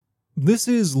This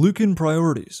is Lucan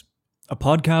Priorities, a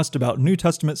podcast about New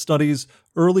Testament studies,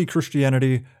 early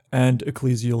Christianity, and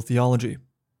ecclesial theology.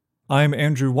 I'm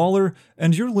Andrew Waller,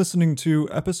 and you're listening to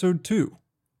Episode 2,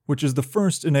 which is the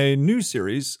first in a new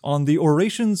series on the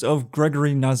Orations of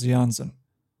Gregory Nazianzen.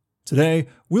 Today,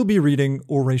 we'll be reading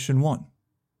Oration 1.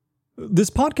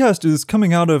 This podcast is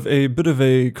coming out of a bit of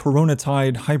a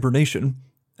coronatide hibernation,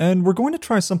 and we're going to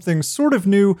try something sort of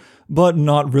new, but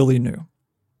not really new.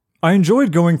 I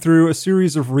enjoyed going through a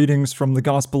series of readings from the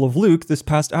Gospel of Luke this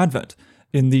past Advent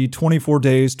in the 24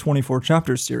 Days, 24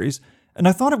 Chapters series, and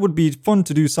I thought it would be fun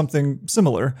to do something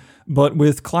similar, but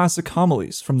with classic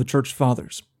homilies from the Church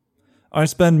Fathers. I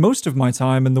spend most of my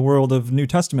time in the world of New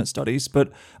Testament studies,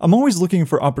 but I'm always looking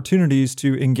for opportunities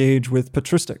to engage with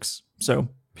patristics, so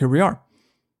here we are.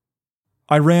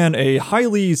 I ran a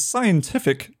highly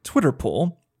scientific Twitter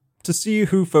poll to see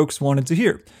who folks wanted to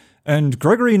hear, and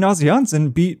Gregory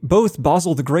Nazianzen beat both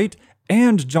Basil the Great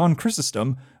and John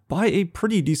Chrysostom by a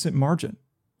pretty decent margin.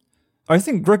 I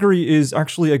think Gregory is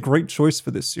actually a great choice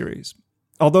for this series.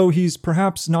 Although he's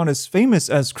perhaps not as famous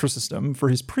as Chrysostom for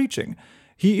his preaching,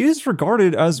 he is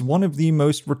regarded as one of the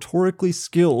most rhetorically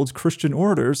skilled Christian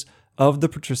orators of the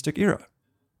patristic era.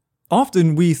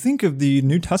 Often we think of the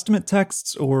New Testament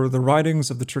texts or the writings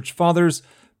of the Church Fathers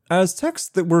as texts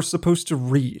that we're supposed to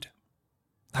read.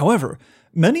 However,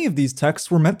 many of these texts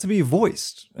were meant to be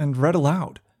voiced and read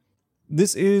aloud.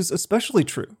 This is especially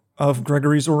true of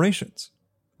Gregory's orations.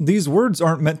 These words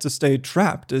aren't meant to stay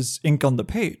trapped as ink on the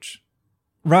page.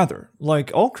 Rather,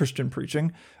 like all Christian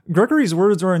preaching, Gregory's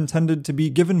words are intended to be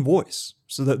given voice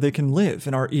so that they can live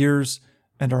in our ears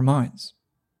and our minds.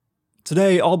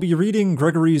 Today, I'll be reading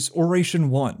Gregory's Oration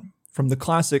 1 from the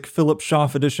classic Philip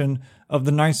Schaff edition of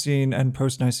the Nicene and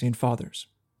Post-Nicene Fathers.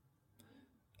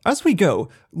 As we go,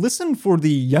 listen for the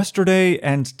yesterday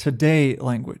and today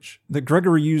language that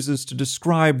Gregory uses to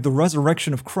describe the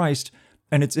resurrection of Christ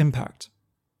and its impact.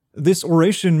 This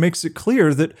oration makes it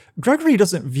clear that Gregory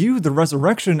doesn't view the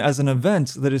resurrection as an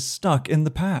event that is stuck in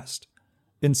the past.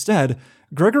 Instead,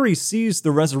 Gregory sees the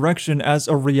resurrection as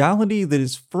a reality that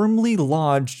is firmly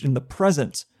lodged in the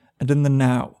present and in the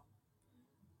now.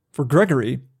 For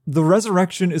Gregory, the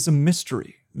resurrection is a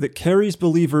mystery that carries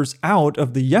believers out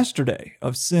of the yesterday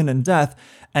of sin and death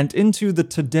and into the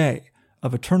today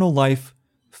of eternal life,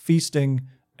 feasting,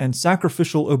 and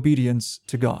sacrificial obedience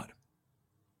to God.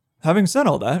 Having said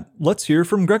all that, let's hear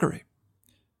from Gregory.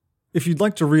 If you'd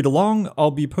like to read along,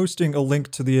 I'll be posting a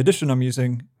link to the edition I'm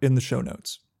using in the show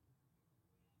notes.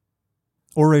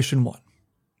 Oration 1.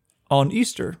 On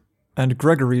Easter and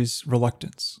Gregory's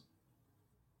Reluctance.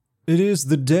 It is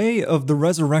the day of the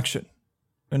resurrection,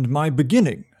 and my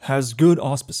beginning has good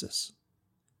auspices.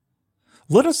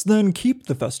 Let us then keep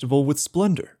the festival with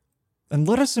splendor, and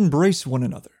let us embrace one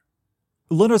another.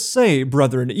 Let us say,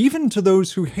 brethren, even to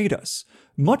those who hate us,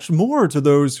 much more to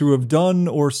those who have done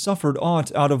or suffered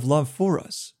aught out of love for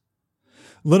us.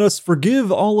 Let us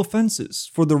forgive all offenses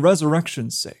for the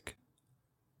resurrection's sake.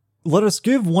 Let us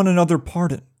give one another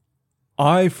pardon,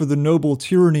 I for the noble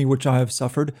tyranny which I have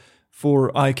suffered,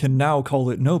 for I can now call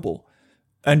it noble,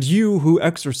 and you who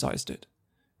exercised it,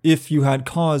 if you had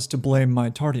cause to blame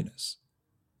my tardiness.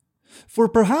 For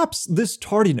perhaps this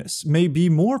tardiness may be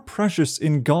more precious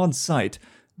in God's sight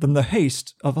than the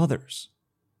haste of others.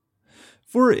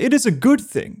 For it is a good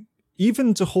thing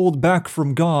even to hold back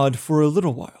from God for a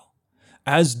little while,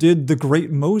 as did the great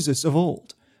Moses of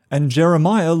old, and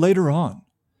Jeremiah later on,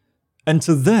 and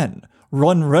to then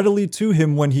run readily to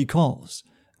him when he calls,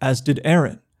 as did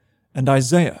Aaron and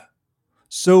Isaiah.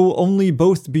 So only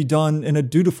both be done in a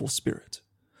dutiful spirit,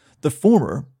 the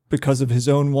former because of his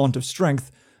own want of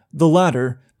strength, the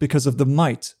latter because of the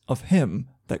might of him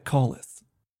that calleth.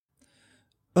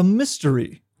 A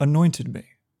mystery anointed me.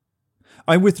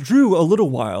 I withdrew a little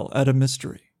while at a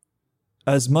mystery,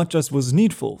 as much as was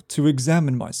needful to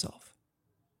examine myself.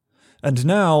 And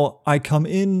now I come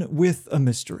in with a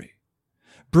mystery,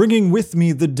 bringing with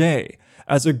me the day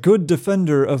as a good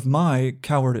defender of my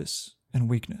cowardice and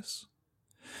weakness,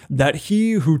 that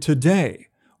he who today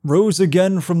rose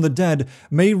again from the dead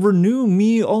may renew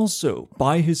me also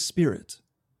by his Spirit,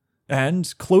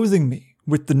 and, clothing me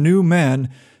with the new man,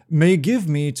 may give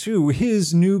me to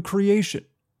his new creation,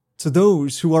 to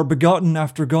those who are begotten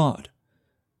after God,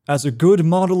 as a good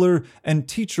modeler and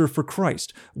teacher for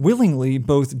Christ, willingly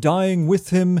both dying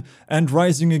with him and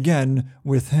rising again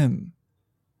with him.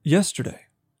 Yesterday,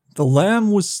 the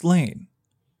Lamb was slain,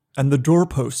 and the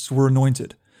doorposts were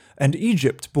anointed, and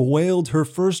Egypt bewailed her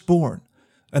firstborn,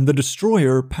 and the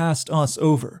destroyer passed us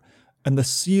over, and the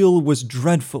seal was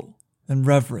dreadful and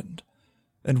reverend,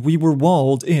 and we were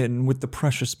walled in with the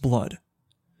precious blood.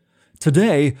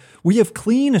 Today, we have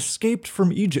clean escaped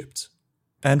from Egypt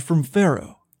and from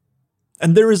Pharaoh,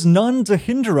 and there is none to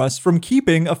hinder us from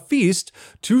keeping a feast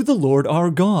to the Lord our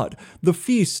God, the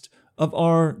feast of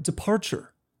our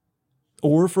departure,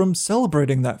 or from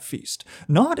celebrating that feast,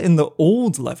 not in the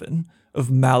old leaven of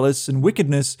malice and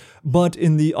wickedness, but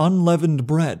in the unleavened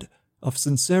bread of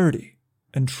sincerity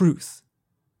and truth,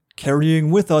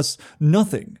 carrying with us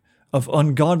nothing of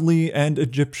ungodly and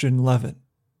Egyptian leaven.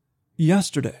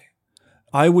 Yesterday,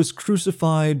 I was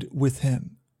crucified with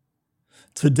him.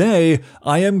 Today,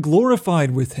 I am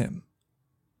glorified with him.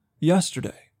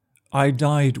 Yesterday, I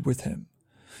died with him.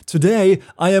 Today,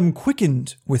 I am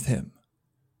quickened with him.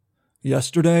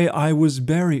 Yesterday, I was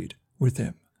buried with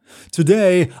him.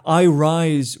 Today, I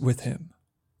rise with him.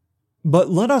 But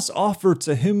let us offer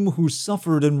to him who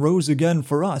suffered and rose again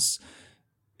for us.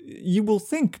 You will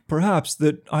think, perhaps,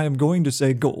 that I am going to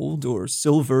say gold, or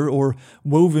silver, or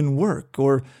woven work,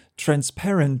 or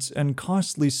transparent and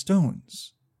costly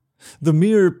stones, the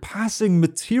mere passing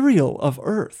material of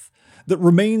earth that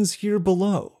remains here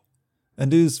below,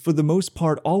 and is for the most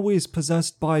part always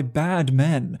possessed by bad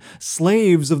men,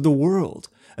 slaves of the world,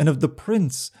 and of the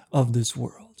prince of this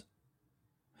world.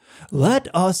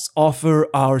 Let us offer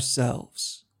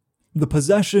ourselves, the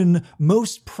possession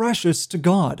most precious to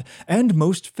God and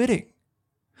most fitting.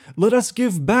 Let us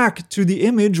give back to the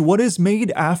image what is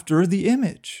made after the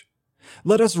image.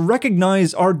 Let us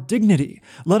recognize our dignity.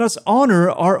 Let us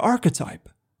honor our archetype.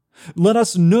 Let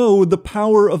us know the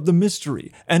power of the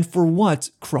mystery and for what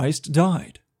Christ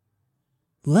died.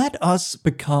 Let us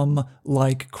become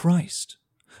like Christ.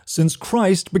 Since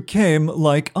Christ became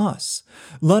like us,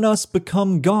 let us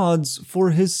become gods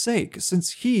for his sake,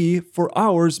 since he for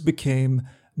ours became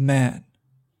man.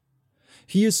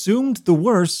 He assumed the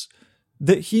worse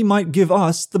that he might give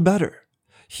us the better.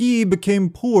 He became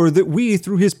poor that we,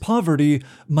 through his poverty,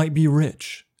 might be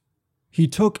rich. He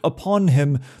took upon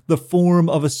him the form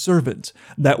of a servant,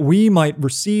 that we might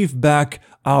receive back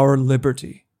our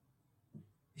liberty.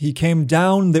 He came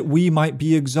down that we might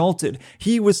be exalted.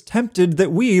 He was tempted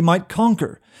that we might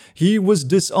conquer. He was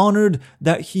dishonored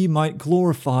that he might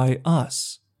glorify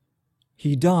us.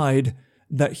 He died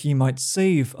that he might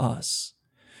save us.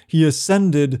 He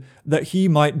ascended that he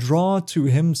might draw to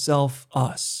himself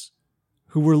us,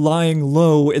 who were lying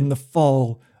low in the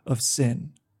fall of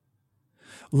sin.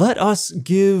 Let us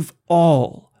give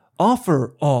all,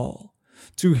 offer all,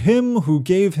 to him who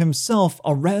gave himself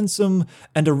a ransom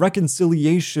and a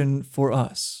reconciliation for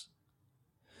us.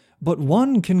 But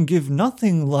one can give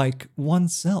nothing like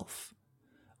oneself,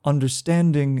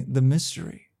 understanding the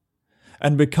mystery,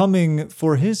 and becoming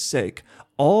for his sake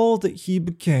all that he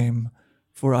became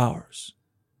for ours.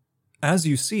 As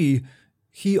you see,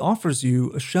 he offers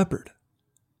you a shepherd.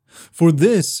 For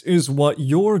this is what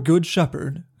your good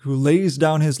shepherd, who lays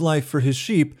down his life for his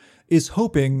sheep, is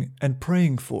hoping and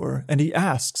praying for, and he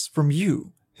asks from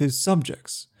you, his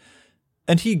subjects.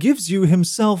 And he gives you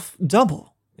himself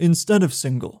double instead of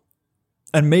single,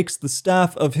 and makes the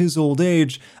staff of his old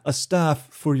age a staff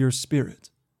for your spirit.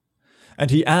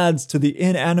 And he adds to the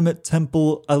inanimate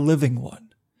temple a living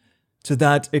one, to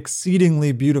that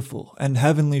exceedingly beautiful and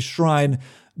heavenly shrine,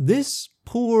 this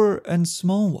poor and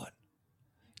small one,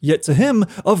 yet to him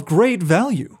of great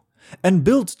value, and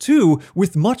built too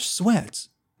with much sweat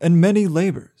and many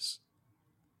labors.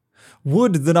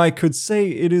 Would that I could say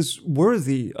it is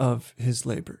worthy of his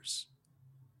labors.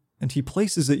 And he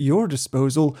places at your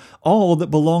disposal all that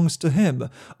belongs to him.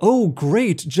 O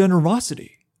great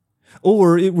generosity!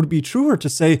 Or it would be truer to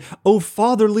say, O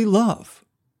fatherly love!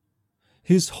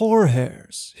 His hoar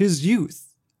hairs, his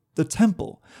youth, the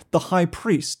temple, the high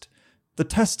priest, the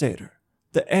testator,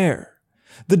 the heir,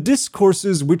 the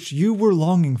discourses which you were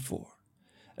longing for,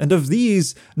 and of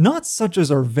these not such as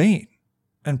are vain,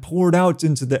 and poured out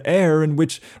into the air, and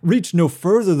which reach no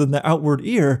further than the outward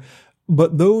ear,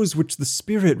 but those which the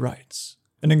Spirit writes,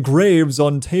 and engraves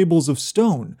on tables of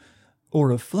stone,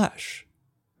 or of flesh,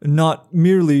 not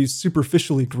merely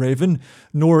superficially graven,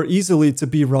 nor easily to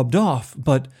be rubbed off,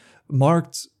 but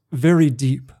marked very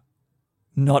deep,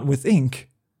 not with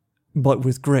ink, but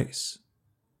with grace.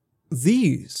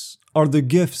 These are the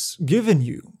gifts given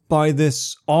you by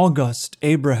this august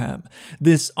Abraham,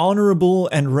 this honorable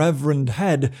and reverend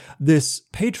head, this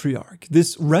patriarch,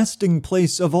 this resting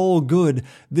place of all good,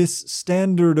 this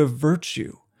standard of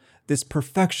virtue, this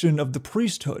perfection of the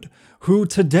priesthood, who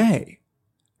today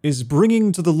is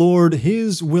bringing to the Lord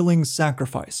his willing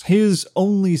sacrifice, his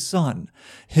only Son,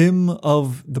 him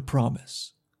of the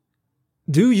promise.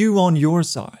 Do you on your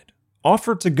side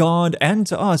offer to God and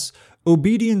to us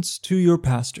obedience to your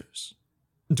pastors,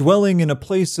 dwelling in a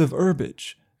place of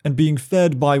herbage and being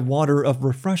fed by water of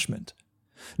refreshment,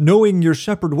 knowing your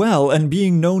shepherd well and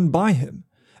being known by him,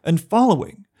 and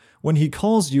following when he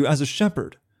calls you as a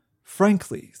shepherd,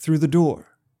 frankly through the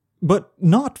door, but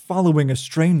not following a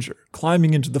stranger,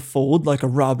 climbing into the fold like a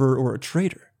robber or a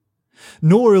traitor,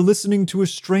 nor listening to a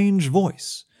strange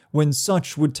voice, when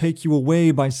such would take you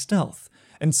away by stealth,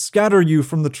 and scatter you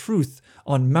from the truth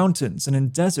on mountains and in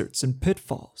deserts and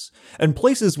pitfalls, and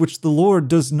places which the Lord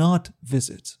does not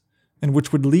visit, and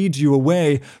which would lead you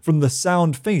away from the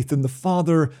sound faith in the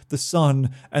Father, the Son,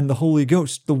 and the Holy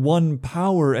Ghost, the one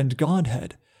power and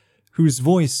Godhead, whose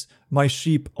voice my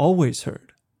sheep always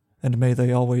heard, and may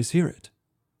they always hear it,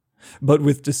 but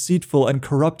with deceitful and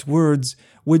corrupt words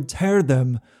would tear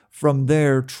them from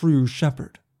their true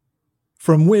shepherd,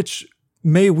 from which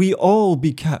may we all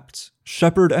be kept,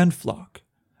 shepherd and flock,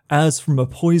 as from a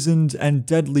poisoned and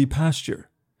deadly pasture,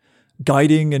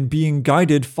 guiding and being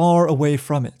guided far away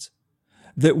from it,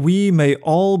 that we may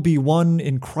all be one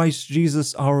in Christ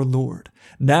Jesus our Lord,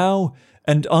 now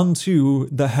and unto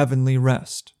the heavenly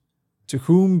rest, to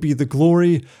whom be the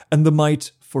glory and the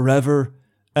might forever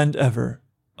and ever.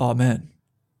 Amen.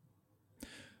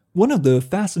 One of the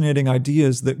fascinating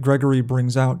ideas that Gregory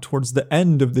brings out towards the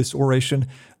end of this oration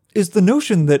is the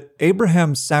notion that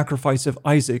Abraham's sacrifice of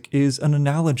Isaac is an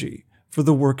analogy for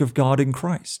the work of God in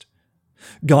Christ.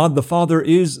 God the Father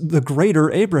is the greater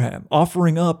Abraham,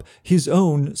 offering up his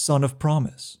own son of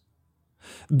promise.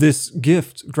 This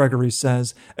gift, Gregory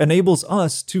says, enables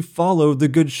us to follow the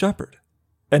Good Shepherd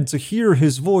and to hear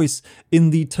his voice in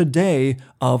the today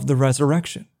of the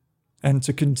resurrection, and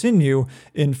to continue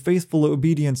in faithful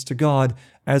obedience to God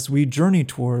as we journey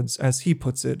towards, as he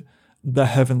puts it, the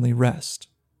heavenly rest.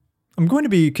 I'm going to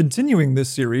be continuing this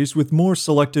series with more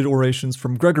selected orations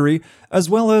from Gregory, as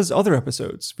well as other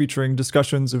episodes featuring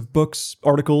discussions of books,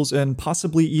 articles, and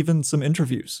possibly even some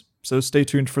interviews, so stay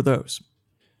tuned for those.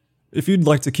 If you'd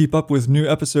like to keep up with new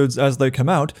episodes as they come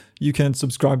out, you can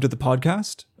subscribe to the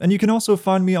podcast, and you can also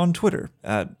find me on Twitter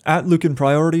at Lucan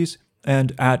Priorities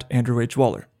and at Andrew H.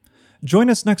 Waller. Join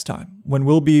us next time when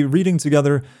we'll be reading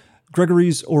together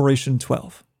Gregory's Oration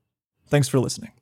 12. Thanks for listening.